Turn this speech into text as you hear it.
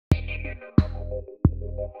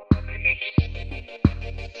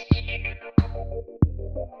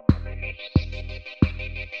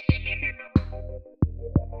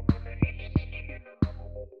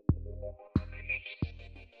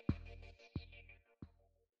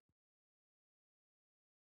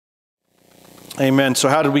Amen. So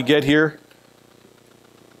how did we get here?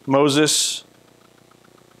 Moses'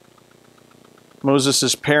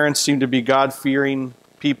 parents seemed to be God-fearing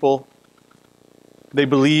people. They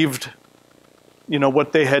believed,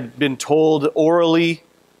 what they had been told orally,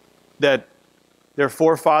 that their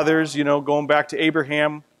forefathers, going back to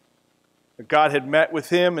Abraham, that God had met with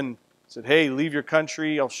him and said, hey, leave your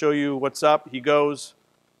country, I'll show you what's up. He goes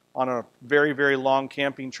on a very, very long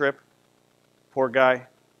camping trip. Poor guy.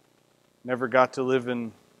 Never got to live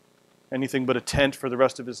in anything but a tent for the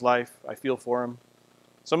rest of his life. I feel for him.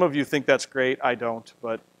 Some of you think that's great. I don't,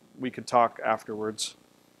 but we could talk afterwards.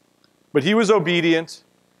 But he was obedient.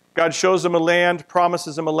 God shows him a land,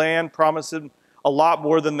 promises him a land, promises him a lot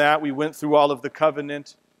more than that. We went through all of the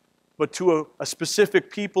covenant. But to a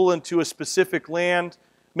specific people and to a specific land,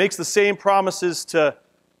 makes the same promises to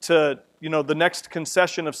the next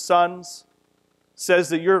concession of sons. Says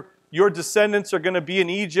that your descendants are going to be in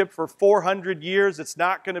Egypt for 400 years. It's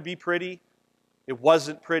not going to be pretty. It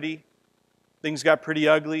wasn't pretty. Things got pretty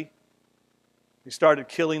ugly. They started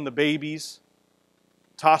killing the babies,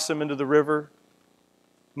 toss them into the river.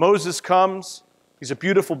 Moses comes. He's a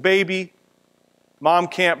beautiful baby. Mom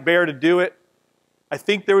can't bear to do it. I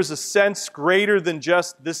think there was a sense greater than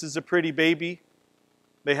just, this is a pretty baby.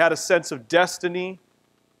 They had a sense of destiny.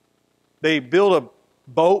 They built a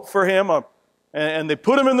boat for him, and they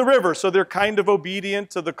put him in the river, so they're kind of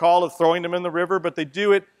obedient to the call of throwing him in the river, but they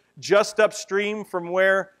do it just upstream from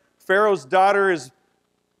where Pharaoh's daughter is,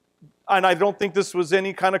 and I don't think this was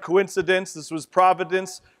any kind of coincidence, this was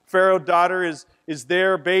providence. Pharaoh's daughter is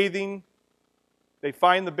there bathing. They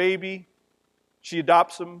find the baby. She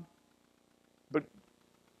adopts him, but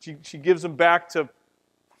she gives him back to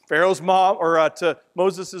Pharaoh's mom, or to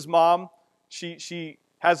Moses' mom. She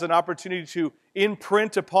has an opportunity to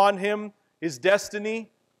imprint upon him his destiny.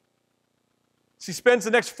 She spends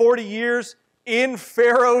the next 40 years in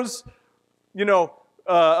Pharaoh's,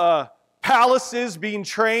 palaces being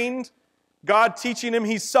trained. God teaching him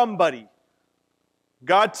he's somebody.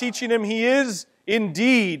 God teaching him he is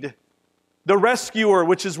indeed the rescuer,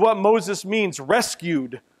 which is what Moses means,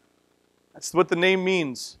 rescued. That's what the name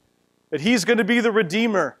means. That he's going to be the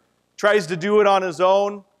Redeemer. Tries to do it on his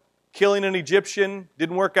own, killing an Egyptian,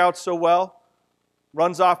 didn't work out so well.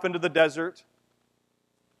 Runs off into the desert.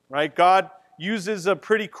 Right? God uses a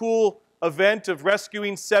pretty cool event of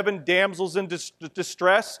rescuing 7 damsels in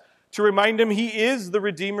distress to remind him he is the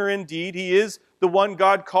Redeemer indeed. He is the one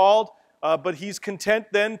God called, but he's content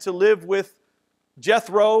then to live with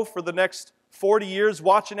Jethro for the next 40 years,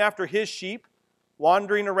 watching after his sheep,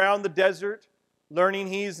 wandering around the desert, learning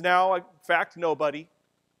he's now, in fact, nobody.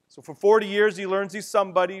 So for 40 years he learns he's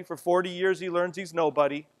somebody. For 40 years he learns he's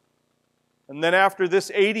nobody. And then after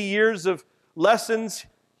this 80 years of lessons,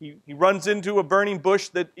 he runs into a burning bush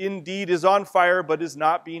that indeed is on fire but is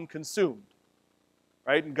not being consumed.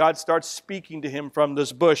 Right? And God starts speaking to him from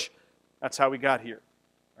this bush. That's how we got here.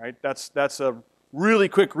 Right? That's a really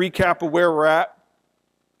quick recap of where we're at.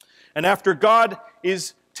 And after God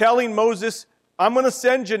is telling Moses, I'm going to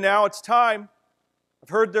send you now, it's time. I've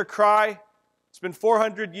heard their cry. It's been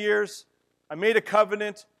 400 years. I made a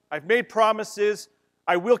covenant. I've made promises.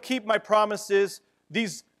 I will keep my promises.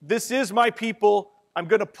 This is my people. I'm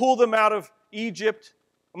going to pull them out of Egypt.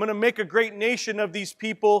 I'm going to make a great nation of these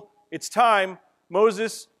people. It's time.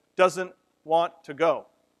 Moses doesn't want to go.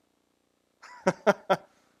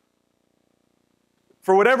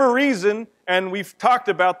 For whatever reason, and we've talked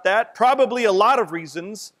about that, probably a lot of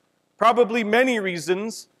reasons, probably many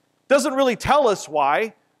reasons, doesn't really tell us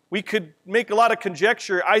why. We could make a lot of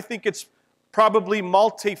conjecture. I think it's probably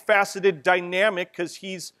multifaceted dynamic because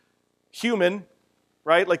he's human,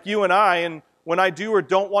 right? Like you and I, and when I do or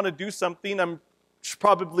don't want to do something, there's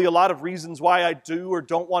probably a lot of reasons why I do or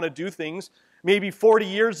don't want to do things. Maybe 40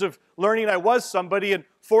 years of learning I was somebody and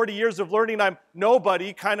 40 years of learning I'm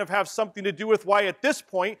nobody kind of have something to do with why at this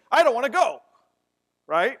point I don't want to go,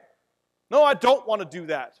 right? No, I don't want to do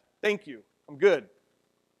that. Thank you. I'm good.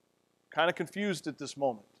 Kind of confused at this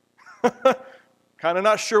moment. Kind of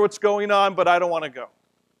not sure what's going on, but I don't want to go.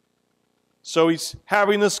 So he's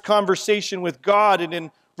having this conversation with God, and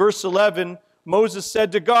in verse 11, Moses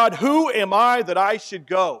said to God, "Who am I that I should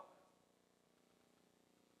go?"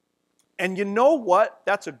 And you know what?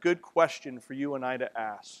 That's a good question for you and I to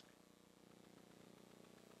ask.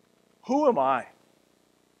 Who am I?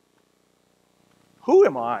 Who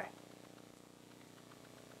am I?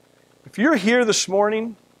 If you're here this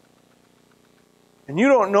morning and you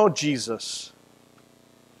don't know Jesus,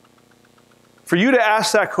 for you to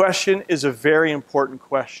ask that question is a very important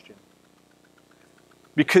question.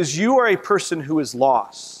 Because you are a person who is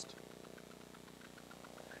lost.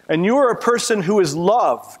 and you are a person who is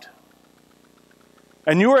loved,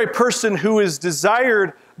 and you are a person who is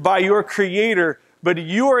desired by your Creator, but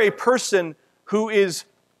you are a person who is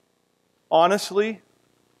honestly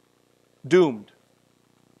doomed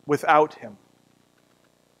without Him.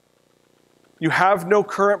 You have no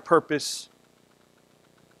current purpose,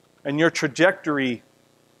 and your trajectory,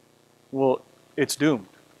 well, it's doomed.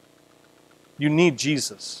 You need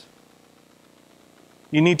Jesus.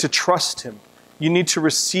 You need to trust Him. You need to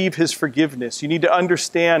receive His forgiveness. You need to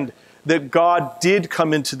understand that God did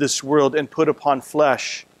come into this world and put upon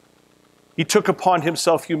flesh. He took upon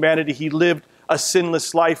Himself humanity. He lived a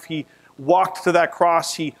sinless life. He walked to that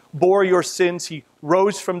cross. He bore your sins. He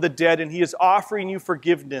rose from the dead, and He is offering you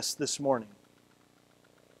forgiveness this morning.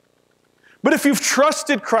 But if you've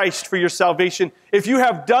trusted Christ for your salvation, if you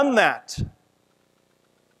have done that,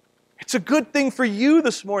 it's a good thing for you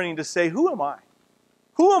this morning to say, who am I?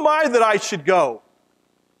 Who am I that I should go?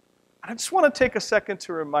 I just want to take a second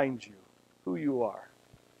to remind you who you are.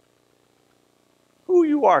 Who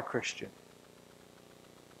you are, Christian.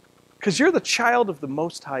 Because you're the child of the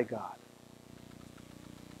Most High God.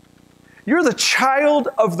 You're the child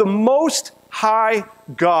of the Most High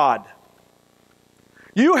God.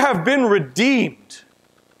 You have been redeemed.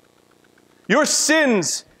 Your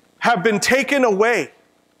sins have been taken away.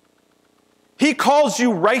 He calls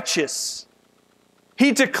you righteous.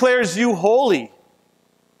 He declares you holy.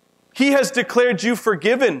 He has declared you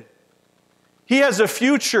forgiven. He has a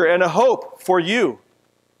future and a hope for you.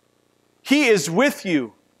 He is with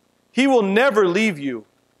you. He will never leave you.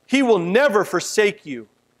 He will never forsake you.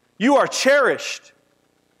 You are cherished.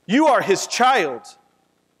 You are His child.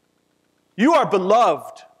 You are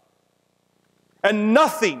beloved. And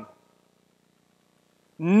nothing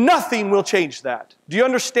will change that. Do you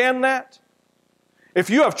understand that? If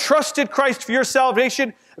you have trusted Christ for your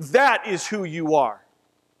salvation, that is who you are.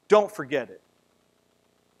 Don't forget it.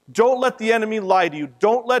 Don't let the enemy lie to you.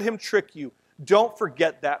 Don't let him trick you. Don't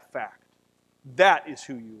forget that fact. That is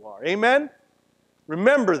who you are. Amen?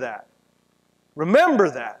 Remember that. Remember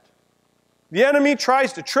that. The enemy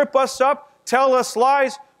tries to trip us up, tell us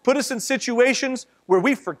lies, put us in situations where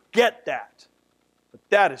we forget that. But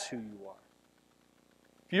that is who you are.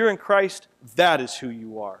 If you're in Christ, that is who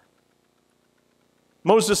you are.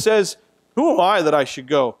 Moses says, who am I that I should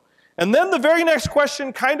go? And then the very next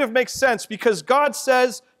question kind of makes sense because God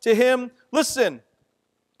says to him, listen,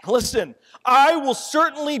 I will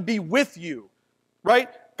certainly be with you, right?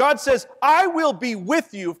 God says, I will be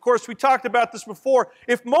with you. Of course, we talked about this before.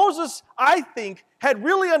 If Moses, I think, had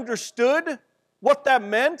really understood what that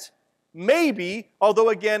meant, maybe, although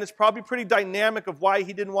again, it's probably pretty dynamic of why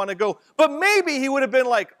he didn't want to go, but maybe he would have been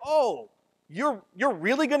like, oh, you're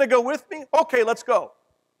really going to go with me? Okay, let's go.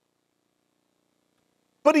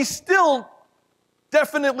 But he's still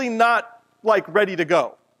definitely not like ready to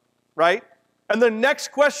go, right? And the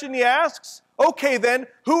next question he asks, okay then,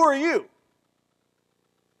 who are you?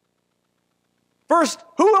 First,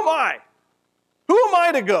 who am I? Who am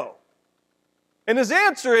I to go? And his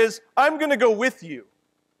answer is, I'm going to go with you.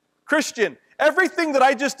 Christian, everything that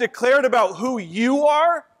I just declared about who you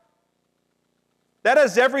are, that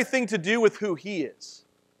has everything to do with who he is.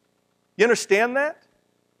 You understand that?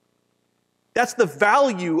 That's the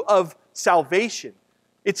value of salvation.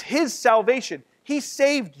 It's his salvation. He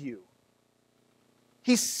saved you.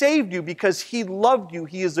 He saved you because he loved you.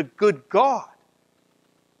 He is a good God.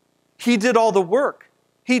 He did all the work.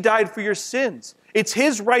 He died for your sins. It's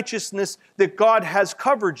his righteousness that God has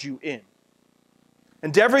covered you in.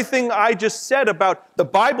 And everything I just said about the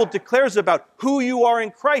Bible declares about who you are in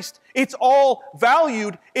Christ, it's all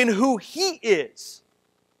valued in who he is.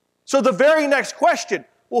 So the very next question,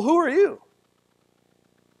 well, who are you?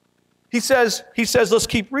 He says, let's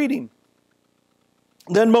keep reading.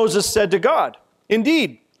 Then Moses said to God,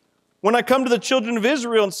 indeed, when I come to the children of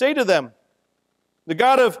Israel and say to them, the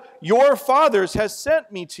God of your fathers has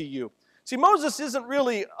sent me to you. See, Moses isn't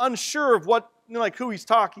really unsure of what, who he's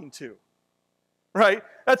talking to. Right?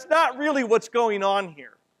 That's not really what's going on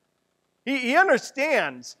here. He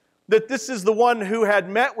understands that this is the one who had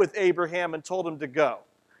met with Abraham and told him to go.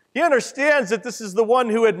 He understands that this is the one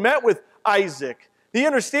who had met with Isaac. He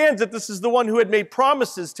understands that this is the one who had made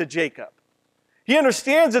promises to Jacob. He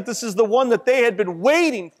understands that this is the one that they had been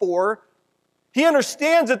waiting for. He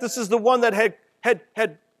understands that this is the one that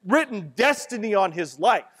had written destiny on his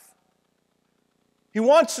life. He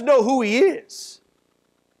wants to know who he is.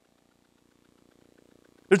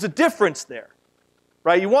 There's a difference there,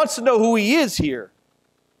 right? He wants to know who he is here.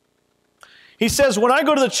 He says, when I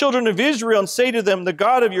go to the children of Israel and say to them, the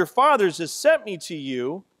God of your fathers has sent me to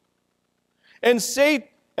you, and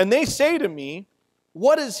they say to me,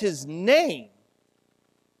 What is his name?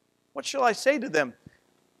 What shall I say to them?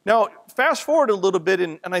 Now, fast forward a little bit,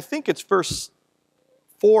 and I think it's verse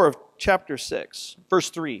 4 of chapter 6, verse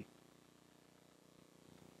 3.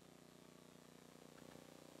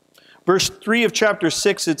 Verse 3 of chapter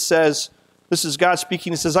 6, it says, this is God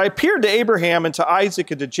speaking, it says, I appeared to Abraham and to Isaac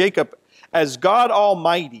and to Jacob as God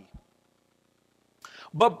Almighty,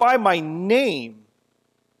 but by my name,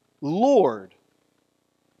 Lord,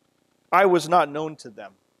 I was not known to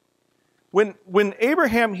them. When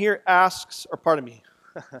Abraham here asks, or pardon me,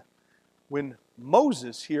 when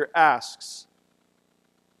Moses here asks,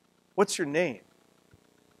 what's your name?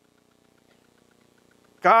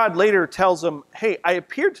 God later tells him, hey, I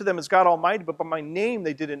appeared to them as God Almighty, but by my name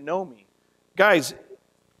they didn't know me. Guys,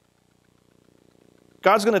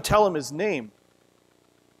 God's going to tell him his name.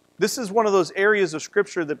 This is one of those areas of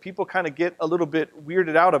Scripture that people kind of get a little bit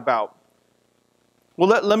weirded out about. Well,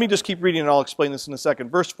 let me just keep reading and I'll explain this in a second.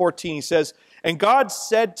 Verse 14, he says, and God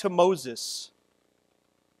said to Moses,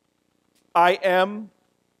 I'm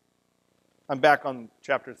back on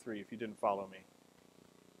chapter 3 if you didn't follow me.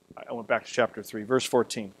 I went back to chapter 3, verse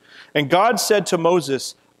 14. And God said to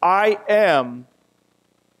Moses, I am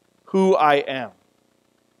who I am.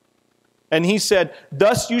 And he said,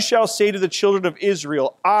 thus you shall say to the children of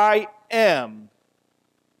Israel, I am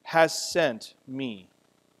has sent me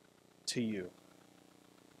to you.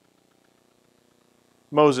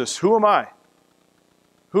 Moses, who am I?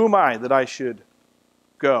 Who am I that I should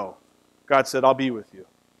go? God said, I'll be with you.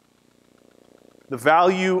 The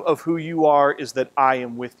value of who you are is that I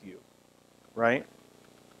am with you, right?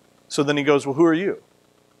 So then he goes, well, who are you?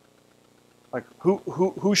 Like,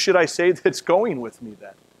 who should I say that's going with me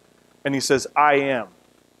then? And he says, I am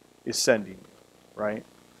is sending you, right?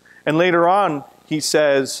 And later on, he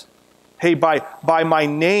says, hey, by my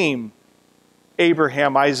name,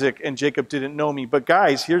 Abraham, Isaac, and Jacob didn't know me. But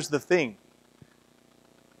guys, here's the thing.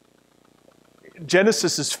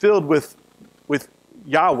 Genesis is filled with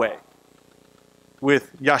Yahweh,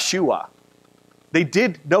 with Yeshua. They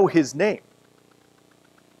did know his name.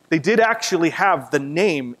 They did actually have the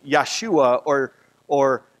name Yeshua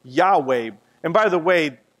or Yahweh. And by the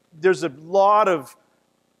way, there's a lot of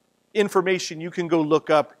information you can go look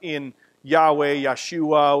up in Yahweh,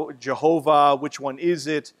 Yeshua, Jehovah. Which one is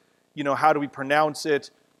it? You know, how do we pronounce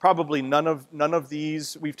it? Probably none of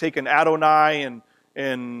these. We've taken Adonai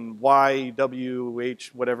and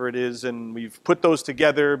YWH, whatever it is, and we've put those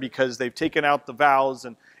together because they've taken out the vowels.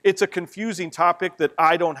 And it's a confusing topic that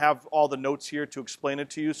I don't have all the notes here to explain it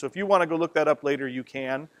to you. So if you want to go look that up later, you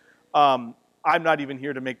can. I'm not even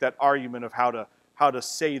here to make that argument of how to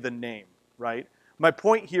say the name, right? My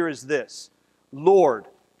point here is this. Lord,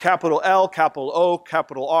 capital L, capital O,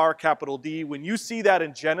 capital R, capital D. When you see that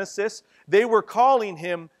in Genesis, they were calling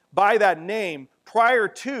him by that name prior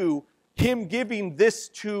to him giving this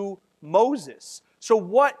to Moses. So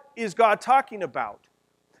what is God talking about?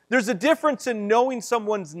 There's a difference in knowing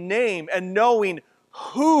someone's name and knowing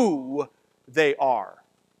who they are.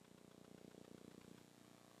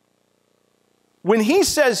 When he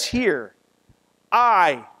says here,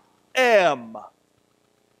 I am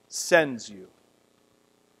sends you.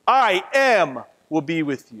 I am will be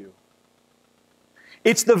with you.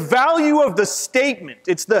 It's the value of the statement.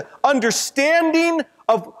 It's the understanding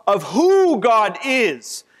of who God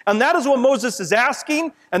is. And that is what Moses is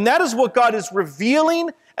asking, and that is what God is revealing,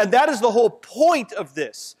 and that is the whole point of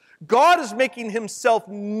this. God is making himself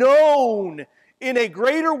known in a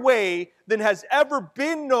greater way than has ever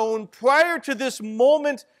been known prior to this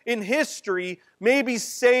moment in history, maybe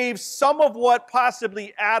save some of what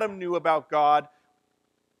possibly Adam knew about God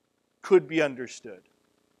could be understood.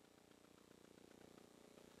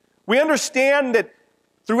 We understand that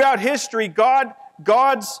throughout history,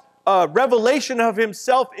 God's revelation of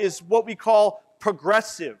himself is what we call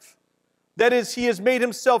progressive. That is, he has made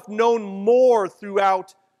himself known more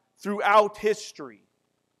throughout history.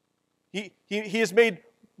 He has made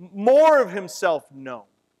more of himself known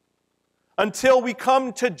until we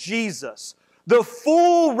come to Jesus. The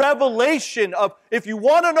full revelation of, if you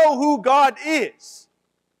want to know who God is,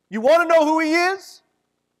 you want to know who he is?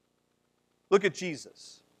 Look at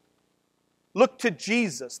Jesus. Look to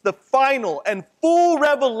Jesus, the final and full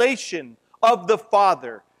revelation of the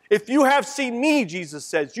Father. If you have seen me, Jesus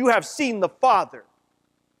says, you have seen the Father.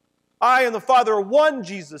 I and the Father are one,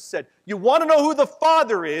 Jesus said. You want to know who the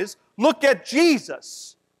Father is? Look at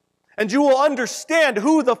Jesus, and you will understand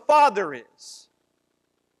who the Father is.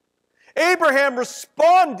 Abraham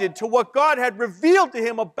responded to what God had revealed to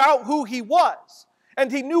him about who he was.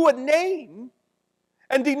 And he knew a name,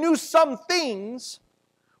 and he knew some things.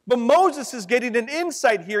 But Moses is getting an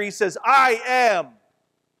insight here. He says, I am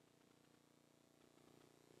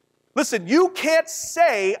Listen, you can't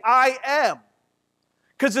say, I am.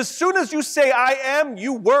 Because as soon as you say, I am,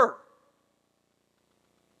 you were.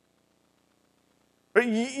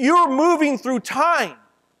 You're moving through time.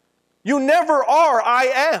 You never are, I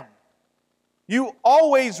am. You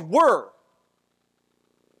always were.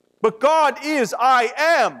 But God is, I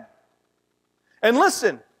am. And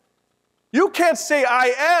listen, you can't say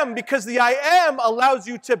I am because the I am allows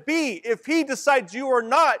you to be. If He decides you are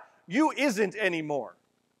not, you isn't anymore.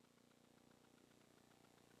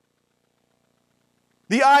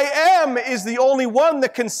 The I am is the only one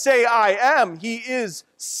that can say I am. He is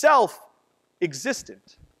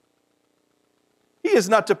self-existent. He is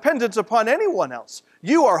not dependent upon anyone else.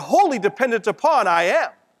 You are wholly dependent upon I am.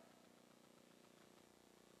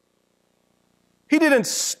 He didn't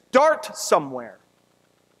start somewhere.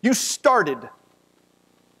 You started.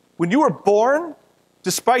 When you were born,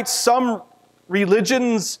 despite some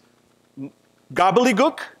religion's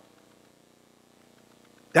gobbledygook,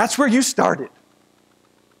 that's where you started.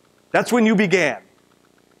 That's when you began.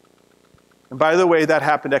 And by the way, that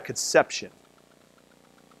happened at conception.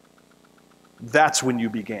 That's when you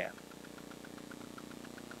began.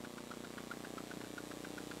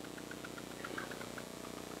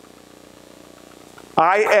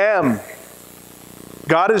 I am.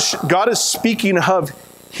 God is speaking of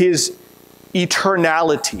His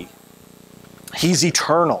eternality. He's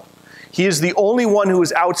eternal. He is the only one who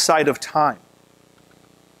is outside of time.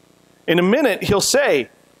 In a minute, He'll say,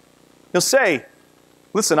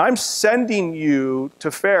 listen, I'm sending you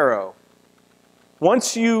to Pharaoh.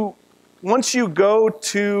 Once you go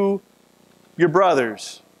to your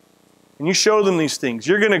brothers and you show them these things,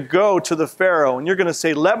 you're going to go to the Pharaoh and you're going to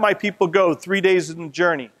say, let my people go 3 days in the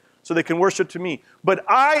journey so they can worship to me. But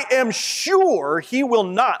I am sure He will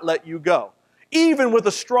not let you go, even with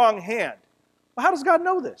a strong hand. Well, how does God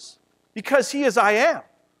know this? Because He is I am.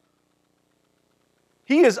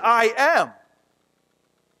 He is I am.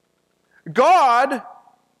 God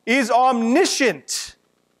is omniscient.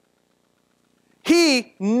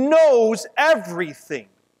 He knows everything.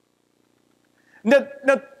 Now,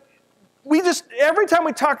 every time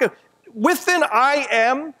we talk, within I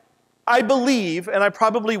am, I believe, and I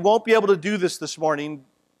probably won't be able to do this morning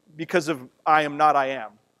because of I am not I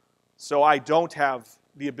am. So I don't have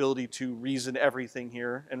the ability to reason everything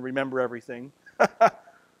here and remember everything.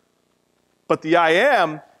 But the I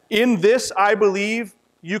am, in this, I believe,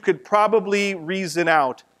 you could probably reason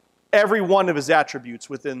out every one of His attributes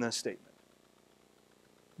within this statement.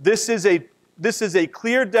 This is a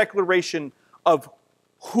clear declaration of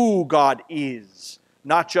who God is,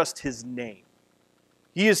 not just His name.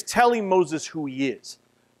 He is telling Moses who He is.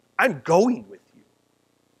 I'm going with you.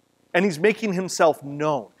 And He's making Himself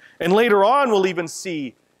known. And later on, we'll even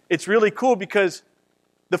see, it's really cool because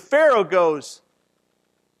the Pharaoh goes,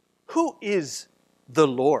 who is the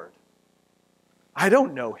Lord? I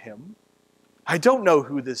don't know Him. I don't know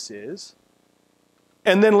who this is.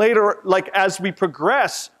 And then later, like as we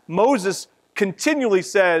progress, Moses continually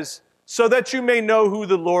says, so that you may know who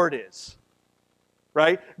the Lord is.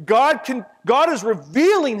 Right? God is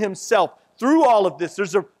revealing Himself through all of this.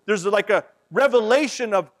 There's like a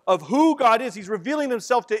revelation of who God is. He's revealing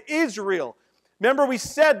Himself to Israel. Remember, we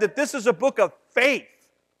said that this is a book of faith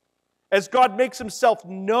as God makes Himself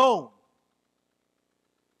known.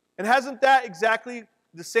 And hasn't that exactly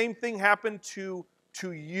the same thing happened to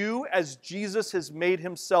you as Jesus has made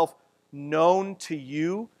Himself known to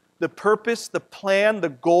you? The purpose, the plan, the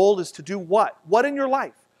goal is to do what? What in your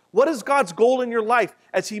life? What is God's goal in your life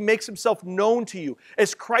as He makes Himself known to you,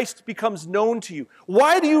 as Christ becomes known to you?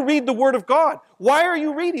 Why do you read the Word of God? Why are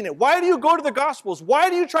you reading it? Why do you go to the Gospels?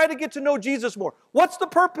 Why do you try to get to know Jesus more? What's the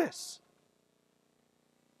purpose?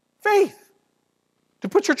 Faith. To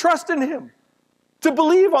put your trust in Him. To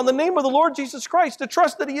believe on the name of the Lord Jesus Christ. To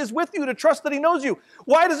trust that He is with you. To trust that He knows you.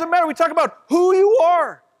 Why does it matter? We talk about who you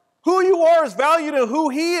are. Who you are is valued in who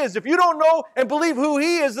He is. If you don't know and believe who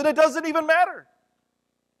He is, then it doesn't even matter.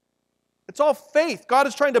 It's all faith. God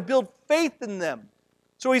is trying to build faith in them.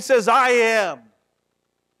 So He says, I am.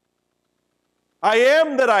 I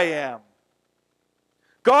am that I am.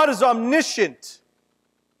 God is omniscient.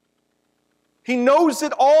 He knows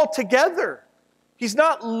it all together. He's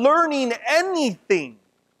not learning anything.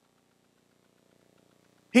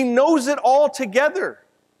 He knows it all together.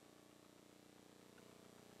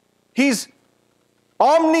 He's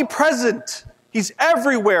omnipresent. He's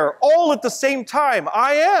everywhere, all at the same time.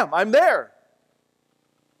 I am. I'm there.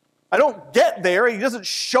 I don't get there. He doesn't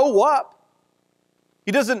show up.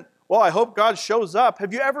 He doesn't, well, I hope God shows up.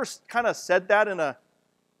 Have you ever kind of said that in a,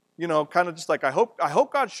 kind of just like, I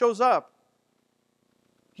hope God shows up?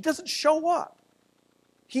 He doesn't show up.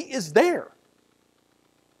 He is there.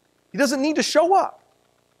 He doesn't need to show up.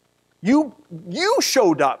 You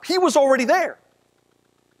showed up. He was already there.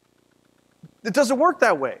 It doesn't work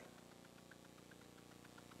that way.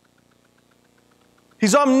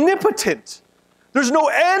 He's omnipotent. There's no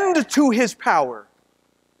end to his power.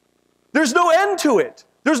 There's no end to it.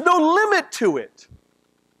 There's no limit to it.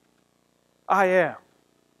 I am.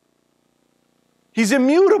 He's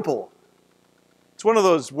immutable. It's one of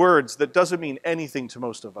those words that doesn't mean anything to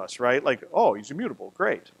most of us, right? Like, oh, he's immutable.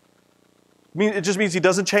 Great. It just means he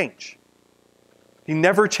doesn't change. He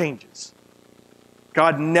never changes.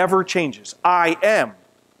 God never changes. I am.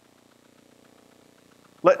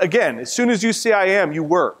 Again, as soon as you say I am, you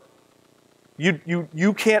were.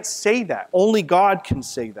 You can't say that. Only God can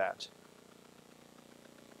say that.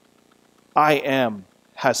 I am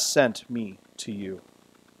has sent me to you.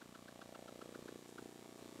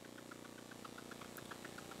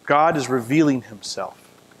 God is revealing himself.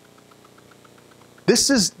 This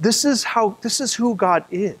is who God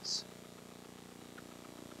is.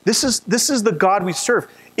 This is the God we serve.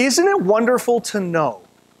 Isn't it wonderful to know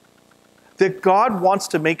that God wants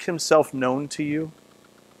to make himself known to you?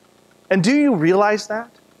 And do you realize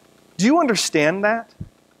that? Do you understand that?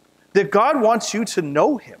 That God wants you to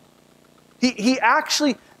know him. He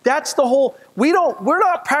actually, that's the whole, we're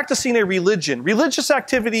not practicing a religion. Religious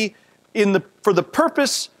activity for the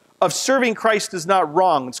purpose of serving Christ is not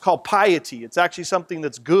wrong. It's called piety. It's actually something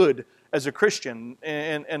that's good as a Christian,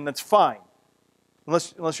 and that's fine.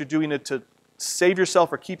 Unless you're doing it to save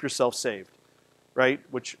yourself or keep yourself saved, right?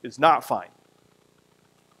 Which is not fine.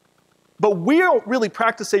 But we don't really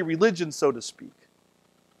practice a religion, so to speak.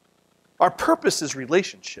 Our purpose is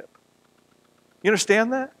relationship. You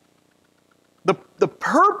understand that? The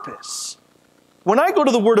purpose. When I go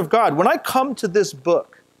to the Word of God, when I come to this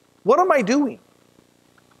book, what am I doing?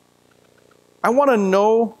 I want to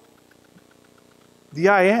know the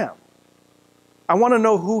I am. I want to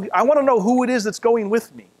know who it is that's going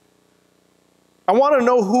with me. I want to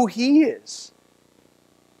know who he is.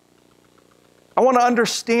 I want to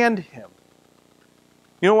understand him.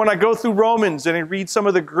 You know, when I go through Romans and I read some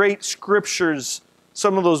of the great scriptures,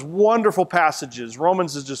 some of those wonderful passages,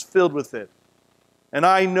 Romans is just filled with it. And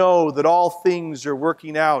I know that all things are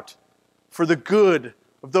working out for the good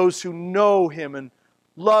of those who know him and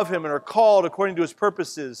love him and are called according to his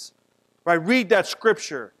purposes. I read that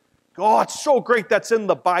scripture. Oh, it's so great that's in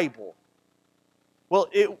the Bible. Well,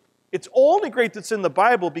 it's only great that's in the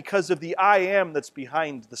Bible because of the I am that's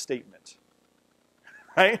behind the statement.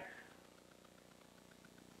 Right?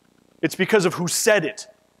 It's because of who said it.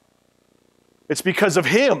 It's because of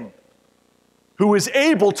him who is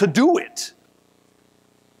able to do it.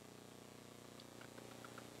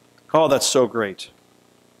 Oh, that's so great.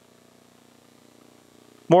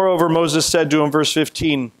 Moreover, Moses said to him, verse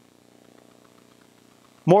 15,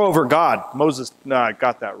 moreover, God, Moses, no, I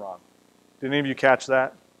got that wrong. Did any of you catch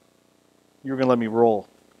that? You were going to let me roll.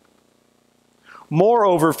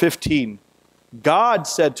 Moreover, 15, God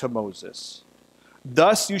said to Moses,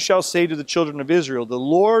 thus you shall say to the children of Israel, the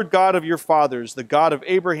Lord God of your fathers, the God of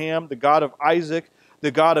Abraham, the God of Isaac,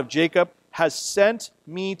 the God of Jacob, has sent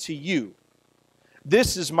me to you.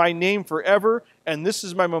 This is my name forever, and this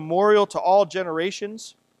is my memorial to all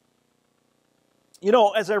generations. You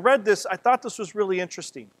know, as I read this, I thought this was really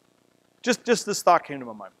interesting. Just this thought came to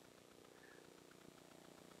my mind.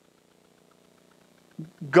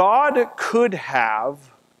 God could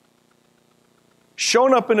have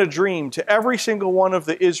shown up in a dream to every single one of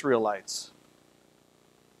the Israelites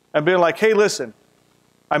and been like, hey, listen,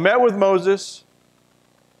 I met with Moses.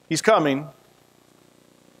 He's coming.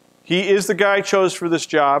 He is the guy I chose for this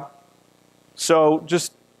job. So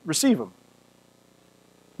just receive him.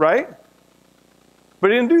 Right?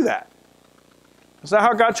 But he didn't do that. That's not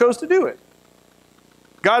how God chose to do it.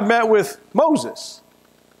 God met with Moses.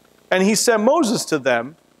 And he sent Moses to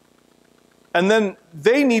them. And then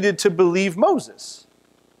they needed to believe Moses.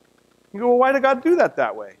 You go, well, why did God do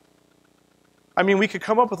that way? I mean, we could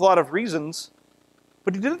come up with a lot of reasons.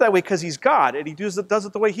 But he did it that way because he's God. And he does it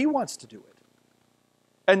the way he wants to do it.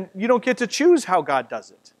 And you don't get to choose how God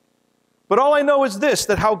does it. But all I know is this,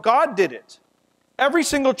 that how God did it, every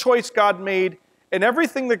single choice God made and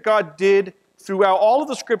everything that God did throughout all of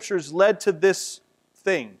the scriptures led to this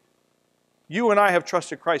thing. You and I have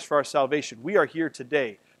trusted Christ for our salvation. We are here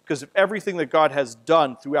today because of everything that God has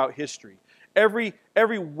done throughout history. Every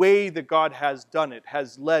way that God has done it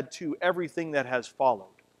has led to everything that has followed.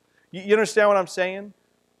 You understand what I'm saying?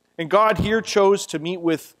 And God here chose to meet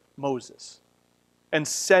with Moses and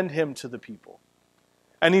send him to the people.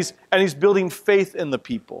 And he's building faith in the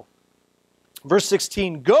people. Verse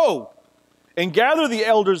 16, go and gather the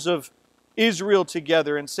elders of Israel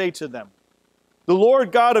together, and say to them, the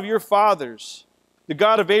Lord God of your fathers, the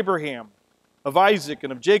God of Abraham, of Isaac,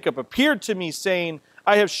 and of Jacob, appeared to me, saying,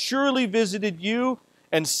 I have surely visited you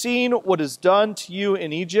and seen what is done to you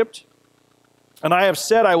in Egypt. And I have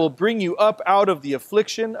said, I will bring you up out of the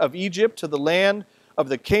affliction of Egypt to the land of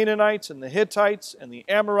the Canaanites and the Hittites and the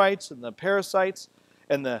Amorites and the Perizzites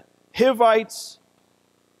and the Hivites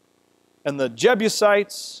and the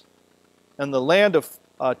Jebusites and the land of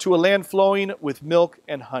to a land flowing with milk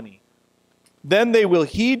and honey. Then they will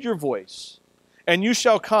heed your voice, and you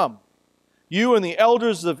shall come, you and the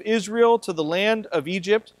elders of Israel, to the land of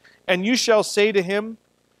Egypt, and you shall say to him,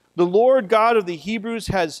 the Lord God of the Hebrews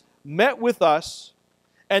has met with us,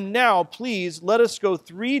 and now, please, let us go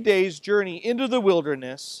 3 days' journey into the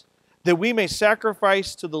wilderness, that we may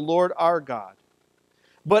sacrifice to the Lord our God.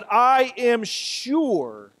 But I am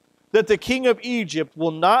sure that the king of Egypt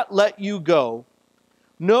will not let you go,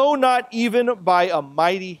 no, not even by a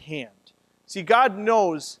mighty hand. See, God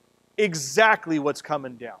knows exactly what's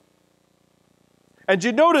coming down. And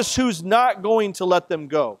you notice who's not going to let them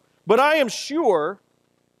go. But I am sure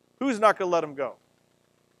who's not going to let them go.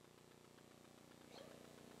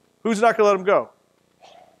 Who's not going to let them go?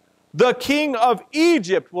 The king of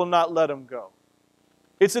Egypt will not let them go.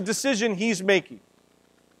 It's a decision he's making.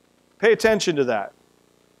 Pay attention to that.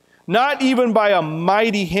 Not even by a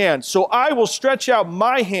mighty hand. So I will stretch out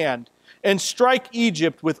my hand and strike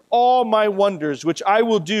Egypt with all my wonders, which I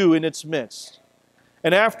will do in its midst.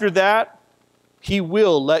 And after that, he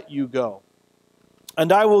will let you go.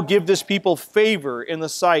 And I will give this people favor in the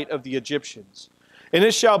sight of the Egyptians. And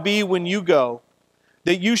it shall be when you go,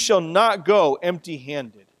 that you shall not go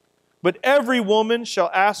empty-handed. But every woman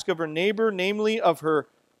shall ask of her neighbor, namely of her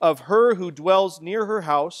who dwells near her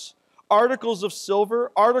house, articles of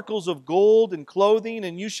silver, articles of gold and clothing,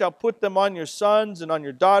 and you shall put them on your sons and on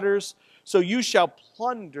your daughters, so you shall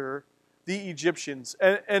plunder the Egyptians.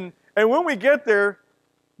 And when we get there,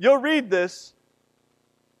 you'll read this,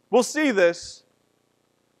 we'll see this.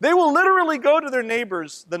 They will literally go to their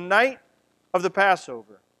neighbors the night of the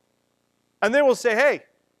Passover. And they will say, hey,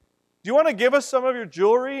 do you want to give us some of your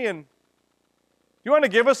jewelry? And do you want to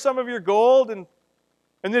give us some of your gold? And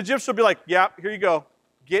the Egyptians will be like, yeah, here you go.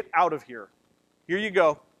 Get out of here. Here you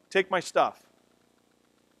go. Take my stuff.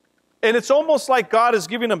 And it's almost like God is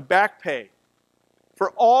giving them back pay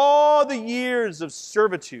for all the years of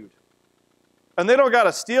servitude. And they don't got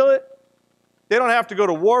to steal it. They don't have to go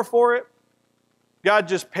to war for it. God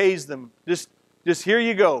just pays them. Just here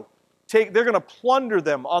you go. They're going to plunder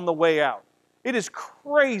them on the way out. It is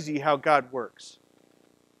crazy how God works.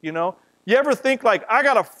 You know? You ever think like, I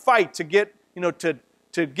got to fight to get,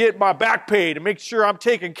 to get my back pay, to make sure I'm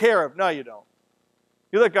taken care of? No, you don't.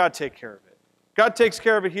 You let God take care of it. God takes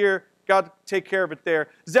care of it here. God take care of it there.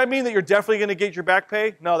 Does that mean that you're definitely going to get your back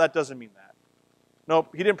pay? No, that doesn't mean that. Nope,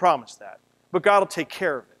 He didn't promise that. But God will take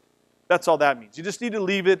care of it. That's all that means. You just need to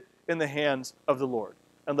leave it in the hands of the Lord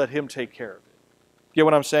and let Him take care of it. Get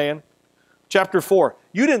what I'm saying? Chapter 4.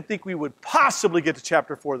 You didn't think we would possibly get to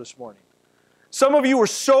chapter 4 this morning. Some of you were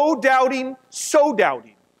so doubting, so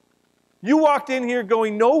doubting. You walked in here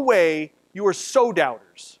going, no way. You were so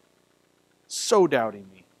doubters. So doubting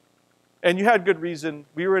me. And you had good reason.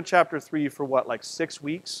 We were in chapter 3 for what, like 6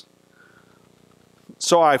 weeks?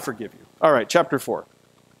 So I forgive you. All right, chapter 4.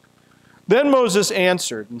 Then Moses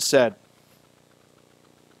answered and said,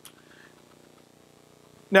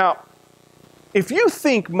 now, if you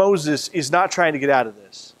think Moses is not trying to get out of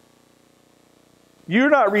this, you're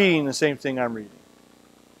not reading the same thing I'm reading.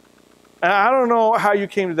 And I don't know how you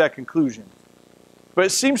came to that conclusion, but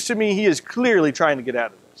it seems to me he is clearly trying to get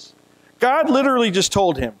out of this. God literally just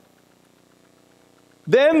told him,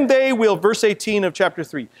 then they will, verse 18 of chapter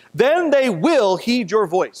 3, then they will heed your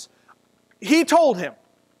voice. He told him,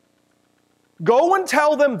 go and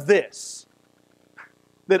tell them this,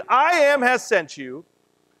 that I has sent you,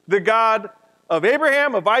 the God of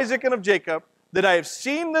Abraham, of Isaac, and of Jacob, that I have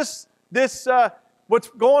seen this what's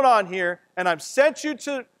going on here, and I've sent you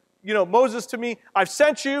to, Moses to me. I've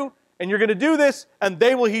sent you, and you're going to do this, and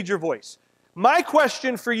they will heed your voice. My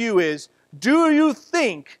question for you is, do you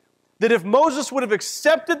think that if Moses would have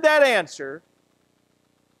accepted that answer,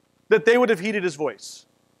 that they would have heeded his voice?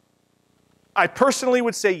 I personally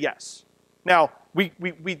would say yes. Now,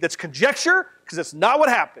 that's conjecture, because that's not what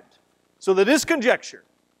happened. So that is conjecture.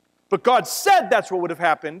 But God said that's what would have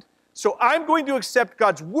happened, so I'm going to accept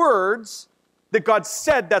God's words that God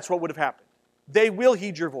said that's what would have happened. They will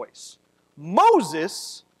heed your voice.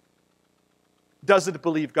 Moses doesn't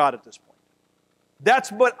believe God at this point.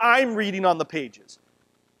 That's what I'm reading on the pages.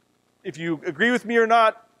 If you agree with me or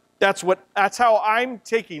not, That's how I'm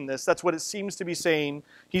taking this. That's what it seems to be saying.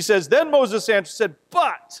 He says, then Moses answered, said,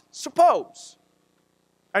 but suppose.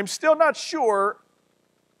 I'm still not sure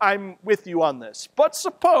I'm with you on this. But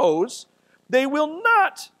suppose they will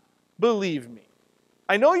not believe me.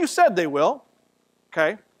 I know you said they will.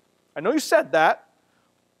 Okay? I know you said that.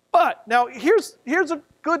 But now here's a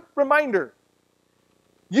good reminder.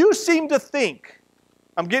 You seem to think,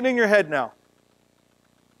 I'm getting in your head now.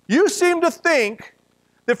 You seem to think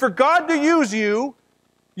that for God to use you,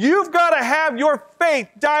 you've got to have your faith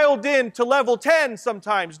dialed in to level 10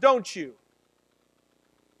 sometimes, don't you?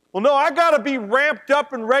 Well, no, I got to be ramped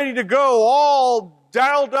up and ready to go, all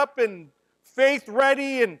dialed up and faith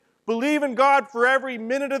ready and believe in God for every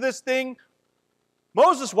minute of this thing.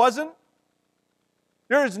 Moses wasn't.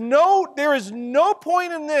 There is no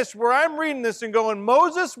point in this where I'm reading this and going,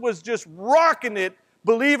 Moses was just rocking it,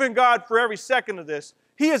 believing God for every second of this.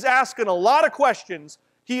 He is asking a lot of questions.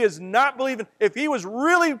 He is not believing. If he was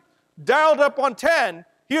really dialed up on 10,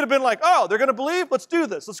 he would have been like, oh, they're going to believe? Let's do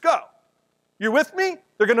this. Let's go. You're with me?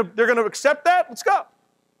 They're going to accept that? Let's go.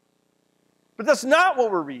 But that's not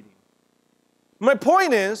what we're reading. My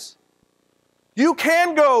point is, you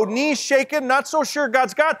can go knees shaking, not so sure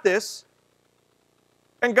God's got this,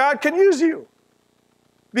 and God can use you.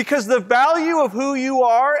 Because the value of who you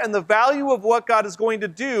are and the value of what God is going to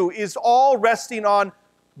do is all resting on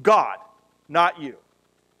God, not you.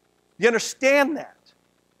 You understand that?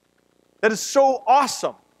 That is so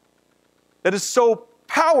awesome. That is so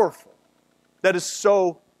powerful. That is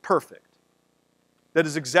so perfect. That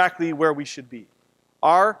is exactly where we should be.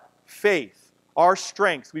 Our faith, our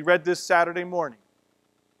strength. We read this Saturday morning.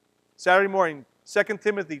 Saturday morning, 2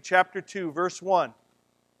 Timothy chapter 2, verse 1.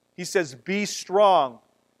 He says, be strong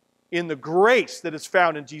in the grace that is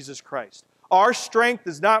found in Jesus Christ. Our strength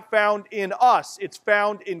is not found in us. It's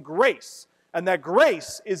found in grace. And that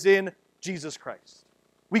grace is in Jesus Christ.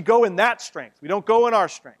 We go in that strength. We don't go in our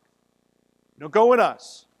strength. We don't go in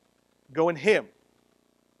us. We go in Him.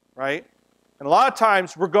 Right? And a lot of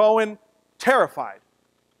times we're going terrified,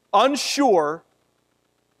 unsure,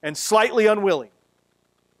 and slightly unwilling.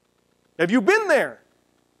 Have you been there?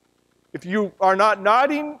 If you are not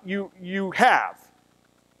nodding, you have.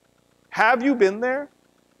 Have you been there?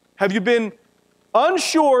 Have you been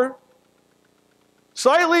unsure,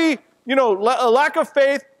 slightly, a lack of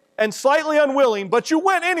faith, and slightly unwilling, but you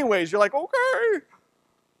went anyways? You're like, okay,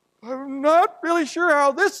 I'm not really sure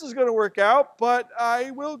how this is going to work out, but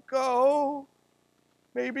I will go,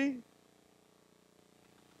 maybe.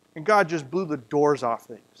 And God just blew the doors off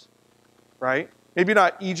things, right? Maybe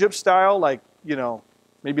not Egypt style,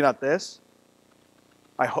 maybe not this.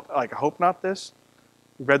 I hope not this.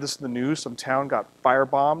 We read this in the news. Some town got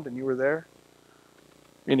firebombed and you were there.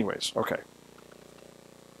 Anyways, okay.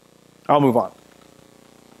 I'll move on.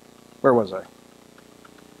 Where was I?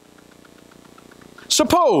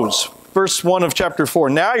 Suppose, verse 1 of chapter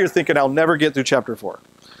 4. Now you're thinking, I'll never get through chapter 4.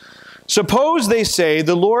 Suppose they say,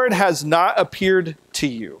 the Lord has not appeared to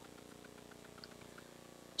you.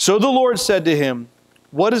 So the Lord said to him,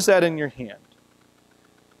 what is that in your hand?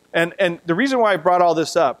 And the reason why I brought all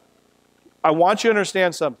this up, I want you to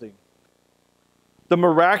understand something. The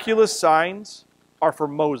miraculous signs are for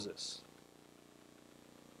Moses.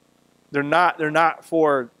 They're not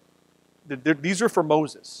for, these are for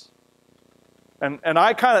Moses. And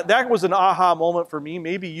that was an aha moment for me.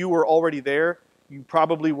 Maybe you were already there. You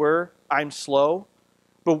probably were. I'm slow.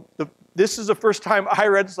 But this is the first time I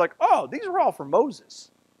read, it's like, oh, these were all for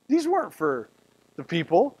Moses. These weren't for the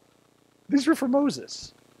people. These were for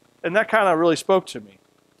Moses. And that kind of really spoke to me.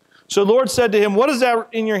 So the Lord said to him, what is that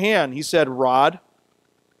in your hand? He said, rod.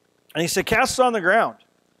 And he said, cast it on the ground.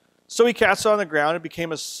 So he cast it on the ground. It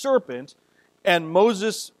became a serpent. And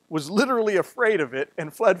Moses was literally afraid of it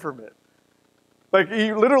and fled from it. Like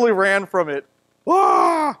he literally ran from it.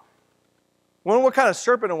 Ah! Wonder what kind of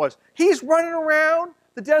serpent it was. He's running around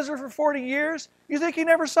the desert for 40 years. You think he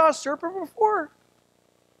never saw a serpent before?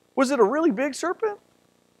 Was it a really big serpent?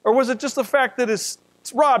 Or was it just the fact that his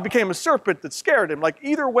rod became a serpent that scared him? Like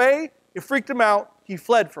either way, it freaked him out. He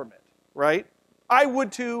fled from it, right? I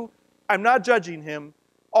would too. I'm not judging him.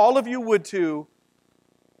 All of you would too.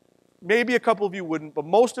 Maybe a couple of you wouldn't, but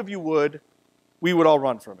most of you would. We would all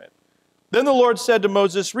run from it. Then the Lord said to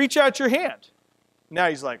Moses, reach out your hand. Now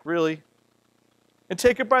he's like, really? And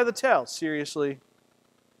take it by the tail. Seriously?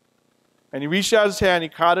 And he reached out his hand, he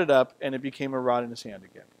caught it up, and it became a rod in his hand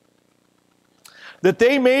again. That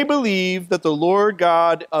they may believe that the Lord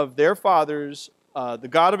God of their fathers, the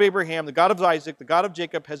God of Abraham, the God of Isaac, the God of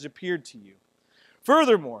Jacob, has appeared to you.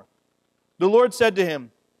 Furthermore, the Lord said to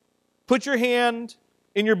him, put your hand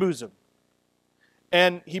in your bosom.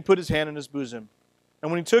 And he put his hand in his bosom.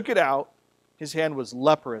 And when he took it out, his hand was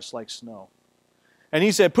leprous like snow. And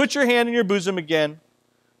he said, put your hand in your bosom again.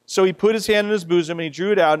 So he put his hand in his bosom, and he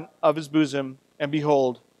drew it out of his bosom, and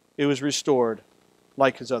behold, it was restored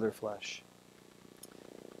like his other flesh.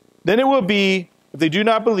 Then it will be, if they do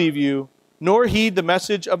not believe you, nor heed the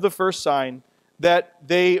message of the first sign, that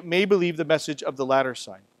they may believe the message of the latter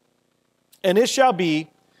sign. And it shall be,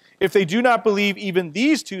 if they do not believe even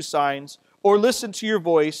these two signs, or listen to your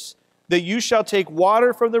voice, that you shall take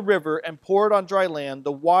water from the river and pour it on dry land.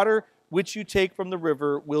 The water which you take from the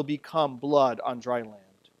river will become blood on dry land.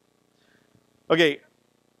 Okay,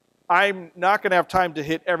 I'm not going to have time to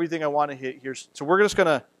hit everything I want to hit here, so we're just going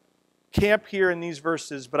to camp here in these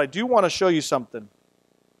verses, but I do want to show you something.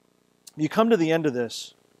 You come to the end of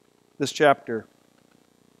this chapter.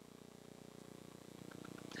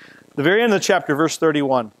 The very end of the chapter, verse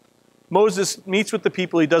 31. Moses meets with the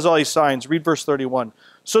people. He does all these signs. Read verse 31.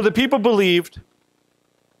 So the people believed,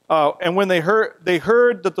 and when they heard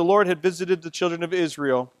that the Lord had visited the children of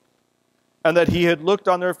Israel, and that he had looked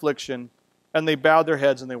on their affliction, and they bowed their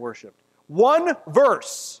heads and they worshipped. One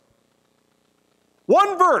verse.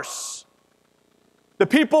 One verse. The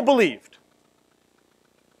people believed.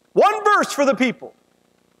 One verse for the people.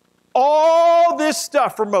 All this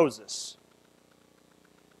stuff for Moses.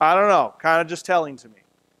 I don't know, kind of just telling to me.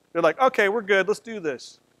 They're like, okay, we're good, let's do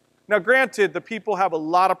this. Now granted, the people have a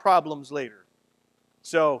lot of problems later.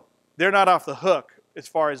 So they're not off the hook as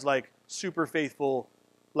far as like super faithful,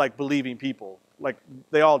 like believing people. Like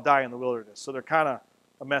they all die in the wilderness. So they're kind of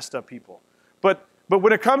a messed up people. But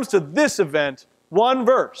when it comes to this event, one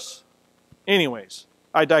verse. Anyways,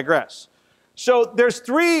 I digress. So there's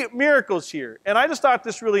 3 miracles here. And I just thought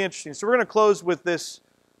this really interesting. So we're going to close with this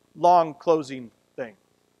long closing thing.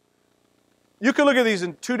 You can look at these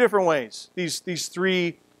in 2 different ways. These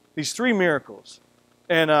three miracles,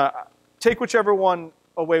 and take whichever one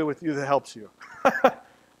away with you that helps you.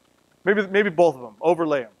 maybe both of them.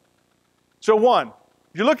 Overlay them. So one,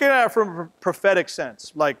 if you're looking at it from a prophetic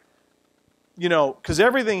sense, like, you know, because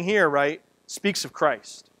everything here, right, speaks of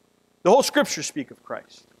Christ. The whole Scriptures speak of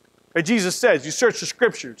Christ. Right? Jesus says, you search the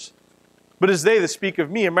Scriptures, but it's they that speak of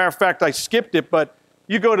me. As a matter of fact, I skipped it, but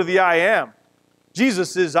you go to the I am.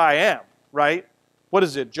 Jesus is I am. Right? What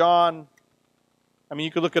is it? John, I mean,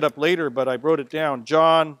 you could look it up later, but I wrote it down.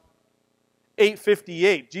 John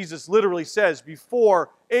 8:58. Jesus literally says, before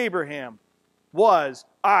Abraham was,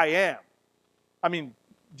 I am. I mean,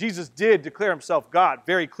 Jesus did declare himself God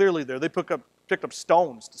very clearly there. They picked up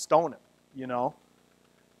stones to stone him, you know.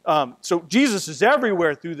 So Jesus is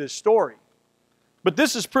everywhere through this story. But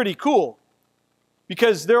this is pretty cool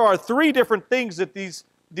because there are 3 different things that these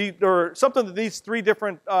 3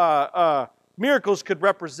 different miracles could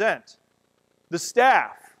represent. The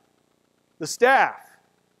staff. The staff.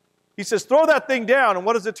 He says, throw that thing down, and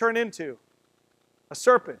what does it turn into? A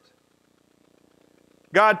serpent.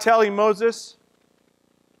 God telling Moses,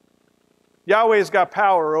 Yahweh's got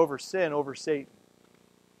power over sin, over Satan.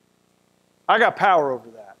 I got power over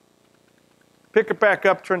that. Pick it back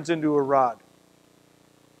up, turns into a rod.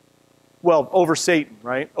 Well, over Satan,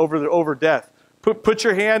 right? Over death. Put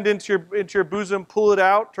your hand into your bosom, pull it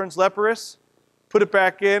out, turns leprous. Put it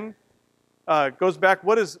back in, goes back.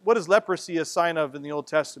 What is leprosy a sign of in the Old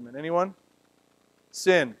Testament? Anyone?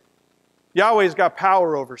 Sin. Yahweh's got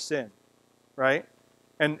power over sin, right?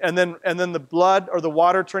 And then the blood or the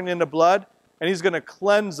water turned into blood, and he's going to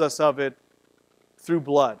cleanse us of it through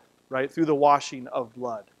blood, right? Through the washing of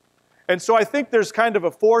blood. And so I think there's kind of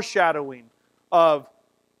a foreshadowing of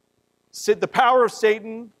the power of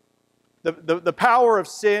Satan, the power of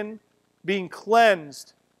sin being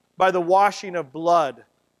cleansed by the washing of blood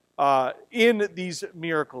in these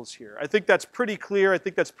miracles here. I think that's pretty clear. I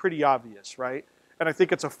think that's pretty obvious, right? And I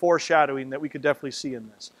think it's a foreshadowing that we could definitely see in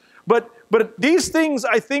this. But these things,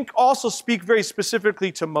 I think, also speak very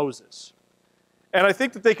specifically to Moses. And I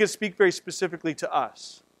think that they could speak very specifically to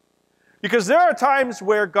us. Because there are times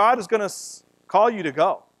where God is going to call you to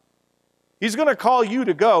go. He's going to call you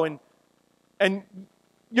to go, and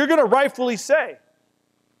you're going to rightfully say,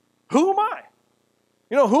 who am I?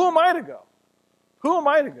 You know, who am I to go? Who am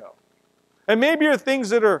I to go? And maybe there are things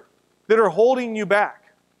that are holding you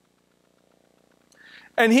back.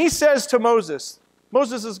 And he says to Moses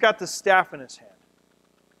has got the staff in his hand.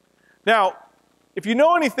 Now, if you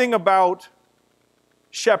know anything about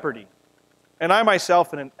shepherding, and I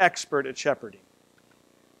myself am an expert at shepherding.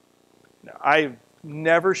 Now, I've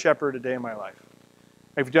never shepherded a day in my life.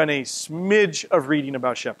 I've done a smidge of reading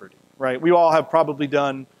about shepherding, right? We all have probably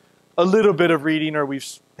done a little bit of reading, or we've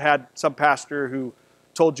had some pastor who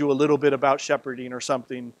told you a little bit about shepherding or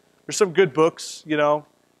something. There's some good books, you know.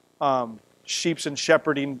 Sheeps and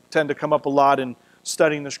shepherding tend to come up a lot in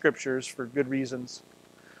studying the scriptures for good reasons.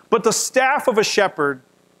 But the staff of a shepherd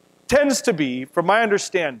tends to be, from my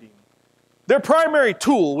understanding, their primary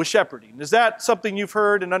tool with shepherding. Is that something you've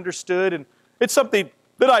heard and understood? And it's something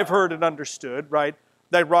that I've heard and understood, right?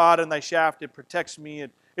 Thy rod and thy shaft, it protects me.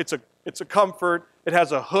 It's a comfort. It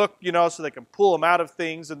has a hook, you know, so they can pull them out of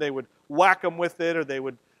things, and they would whack them with it, or they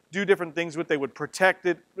would do different things with it. They would protect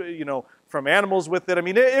it, you know, from animals with it. I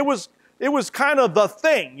mean, it was kind of the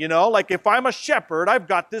thing, you know. Like if I'm a shepherd, I've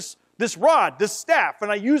got this rod, this staff,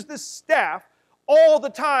 and I use this staff all the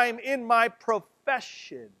time in my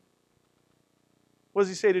profession. What does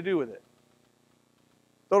he say to do with it?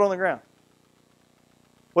 Throw it on the ground.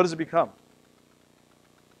 What does it become?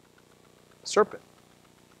 A serpent.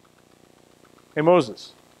 Hey,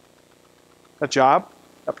 Moses, that job,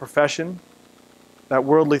 that profession, that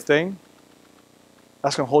worldly thing,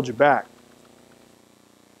 that's going to hold you back.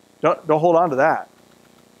 Don't hold on to that.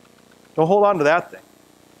 Don't hold on to that thing.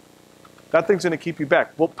 That thing's going to keep you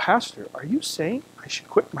back. Well, Pastor, are you saying I should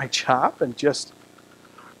quit my job and just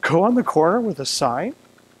go on the corner with a sign?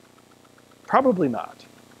 Probably not.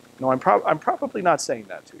 No, I'm probably not saying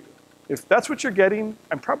that to you. If that's what you're getting,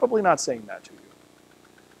 I'm probably not saying that to you.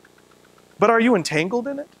 But are you entangled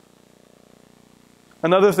in it?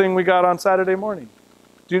 Another thing we got on Saturday morning.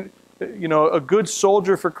 You know, a good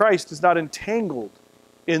soldier for Christ is not entangled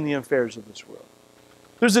in the affairs of this world.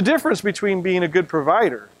 There's a difference between being a good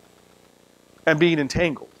provider and being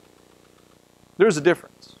entangled. There's a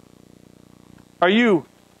difference. Are you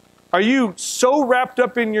so wrapped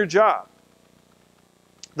up in your job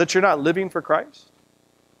that you're not living for Christ?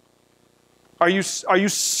 Are you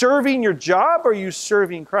serving your job, or are you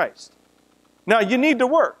serving Christ? Now, you need to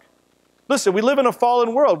work. Listen, we live in a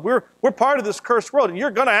fallen world. We're part of this cursed world, and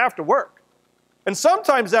you're going to have to work. And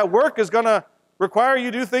sometimes that work is going to require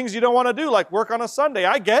you to do things you don't want to do, like work on a Sunday.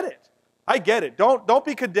 I get it. I get it. Don't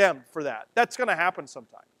be condemned for that. That's going to happen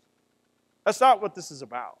sometimes. That's not what this is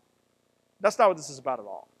about. That's not what this is about at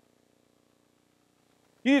all.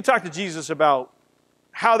 You need to talk to Jesus about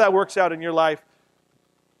how that works out in your life.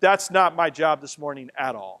 That's not my job this morning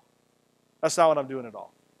at all. That's not what I'm doing at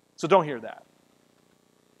all. So don't hear that.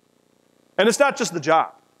 And it's not just the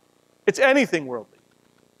job. It's anything worldly.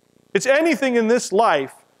 It's anything in this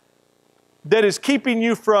life that is keeping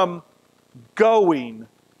you from going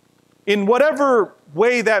in whatever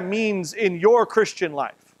way that means in your Christian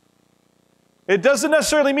life. It doesn't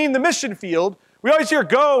necessarily mean the mission field. We always hear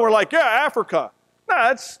go, we're like, yeah, Africa. No,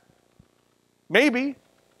 that's maybe,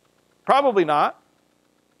 probably not.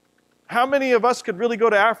 How many of us could really go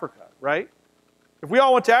to Africa, right? If we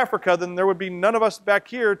all went to Africa, then there would be none of us back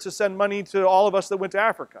here to send money to all of us that went to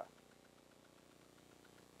Africa.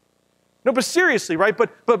 No, but seriously, right?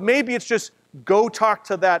 But maybe it's just go talk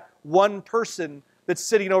to that one person that's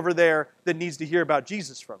sitting over there that needs to hear about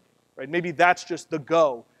Jesus from you, right? Maybe that's just the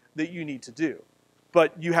go that you need to do.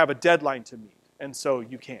 But you have a deadline to meet, and so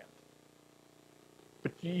you can't.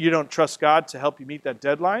 But you don't trust God to help you meet that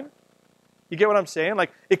deadline? You get what I'm saying?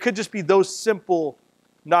 Like, it could just be those simple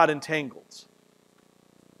not entangled.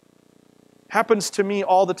 Happens to me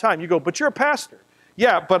all the time. You go, but you're a pastor.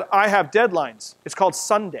 Yeah, but I have deadlines. It's called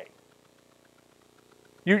Sunday.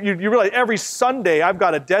 You realize every Sunday I've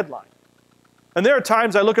got a deadline. And there are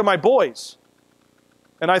times I look at my boys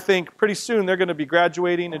and I think pretty soon they're going to be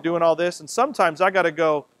graduating and doing all this. And sometimes I got to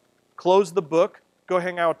go close the book, go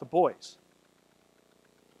hang out with the boys.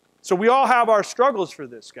 So we all have our struggles for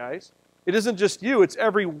this, guys. It isn't just you, it's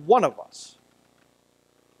every one of us.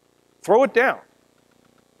 Throw it down.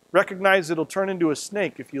 Recognize it'll turn into a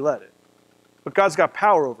snake if you let it. But God's got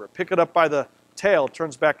power over it. Pick it up by the tail, it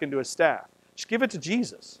turns back into a staff. Just give it to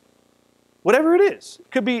Jesus. Whatever it is.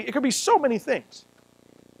 It could be so many things.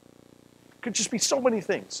 It could just be so many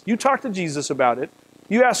things. You talk to Jesus about it,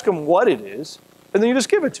 you ask him what it is, and then you just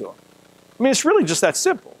give it to him. I mean, it's really just that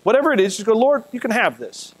simple. Whatever it is, just go, Lord, you can have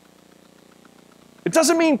this. It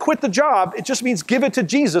doesn't mean quit the job. It just means give it to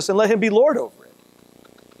Jesus and let him be Lord over it.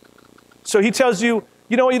 So he tells you,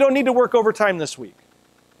 you know, you don't need to work overtime this week.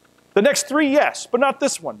 The next 3, yes, but not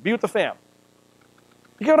this one. Be with the fam.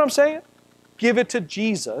 You get what I'm saying? Give it to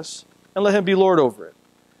Jesus and let him be Lord over it.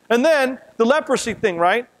 And then the leprosy thing,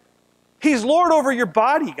 right? He's Lord over your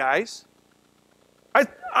body, guys.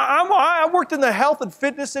 I worked in the health and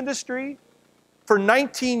fitness industry for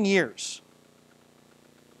 19 years.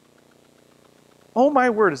 Oh my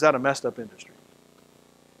word, is that a messed up industry.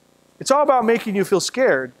 It's all about making you feel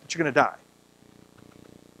scared that you're going to die.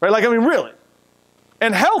 Right? Like, I mean, really.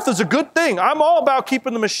 And health is a good thing. I'm all about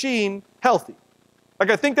keeping the machine healthy. Like,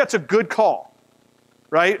 I think that's a good call.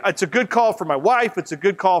 right? It's a good call for my wife. It's a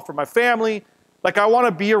good call for my family. Like, I want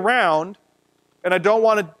to be around, and I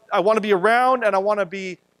want to be around, and I want to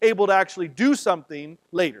be able to actually do something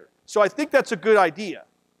later. So I think that's a good idea.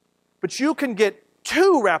 But you can get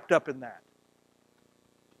too wrapped up in that.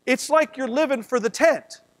 It's like you're living for the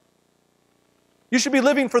tent. You should be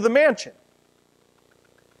living for the mansion.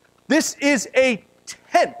 This is a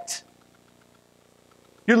tent.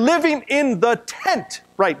 You're living in the tent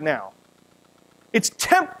right now. It's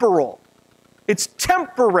temporal. It's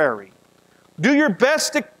temporary. Do your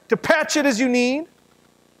best to patch it as you need,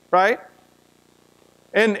 right?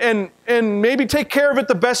 And maybe take care of it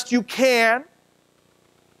the best you can.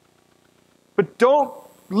 But don't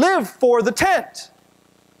live for the tent.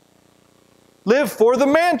 Live for the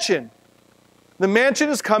mansion. The mansion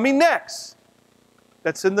is coming next.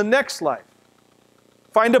 That's in the next life.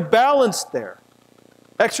 Find a balance there.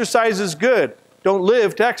 Exercise is good. Don't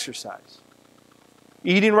live to exercise.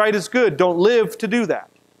 Eating right is good. Don't live to do that.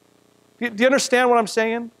 Do you understand what I'm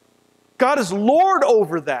saying? God is Lord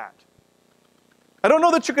over that. I don't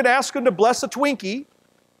know that you could ask Him to bless a Twinkie.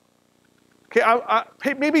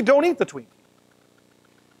 Okay, maybe don't eat the Twinkie.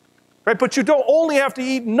 Right? But you don't only have to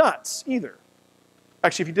eat nuts either.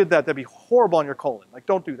 Actually, if you did that, that'd be horrible on your colon. Like,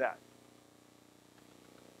 don't do that.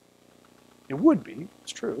 It would be.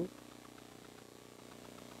 It's true.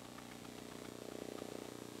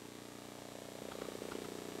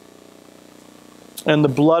 And the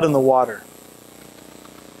blood and the water.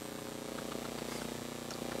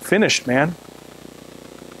 Finished, man.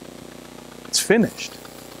 It's finished.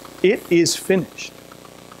 It is finished.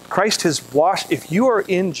 Christ has washed. If you are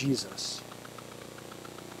in Jesus,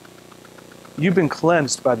 you've been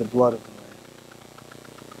cleansed by the blood of the Lamb.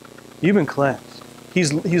 You've been cleansed.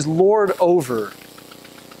 He's Lord over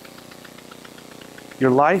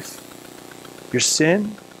your life, your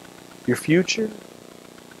sin, your future.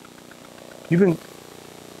 You've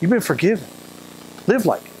been forgiven. Live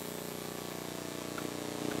like it.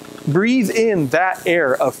 Breathe in that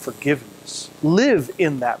air of forgiveness. Live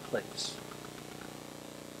in that place.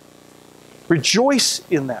 Rejoice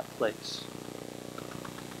in that place.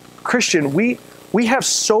 Christian, we have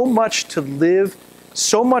so much to live,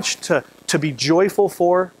 so much to be joyful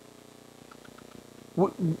for.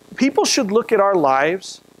 People should look at our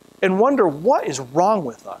lives and wonder what is wrong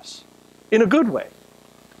with us in a good way.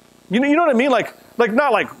 You know what I mean? Like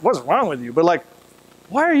not like what's wrong with you, but like,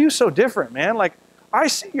 why are you so different, man? Like, I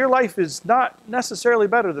see your life is not necessarily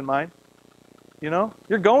better than mine. You know,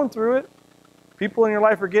 you're going through it. People in your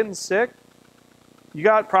life are getting sick. You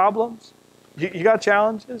got problems. You got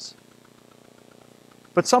challenges.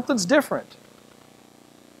 But something's different.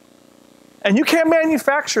 And you can't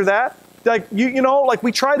manufacture that. Like, you know, like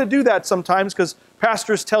we try to do that sometimes because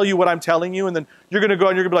pastors tell you what I'm telling you, and then you're going to go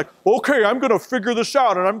and you're going to be like, okay, I'm going to figure this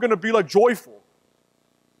out, and I'm going to be like joyful.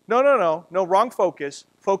 No, wrong focus.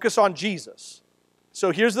 Focus on Jesus.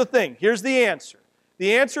 So here's the thing. Here's the answer.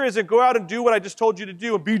 The answer isn't go out and do what I just told you to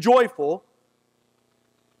do and be joyful.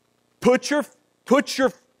 Put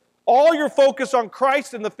all your focus on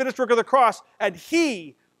Christ and the finished work of the cross, and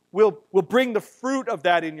He will bring the fruit of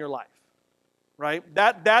that in your life. Right?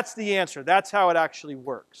 That's the answer. That's how it actually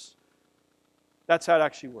works. That's how it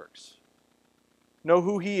actually works. Know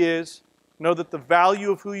who He is. Know that the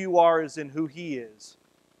value of who you are is in who He is.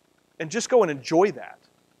 And just go and enjoy that.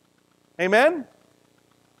 Amen?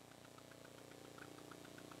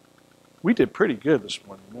 We did pretty good this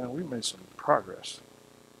morning, man. We made some progress.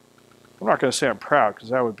 I'm not going to say I'm proud because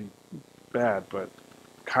that would be bad, but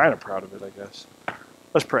kind of proud of it, I guess.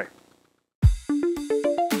 Let's pray.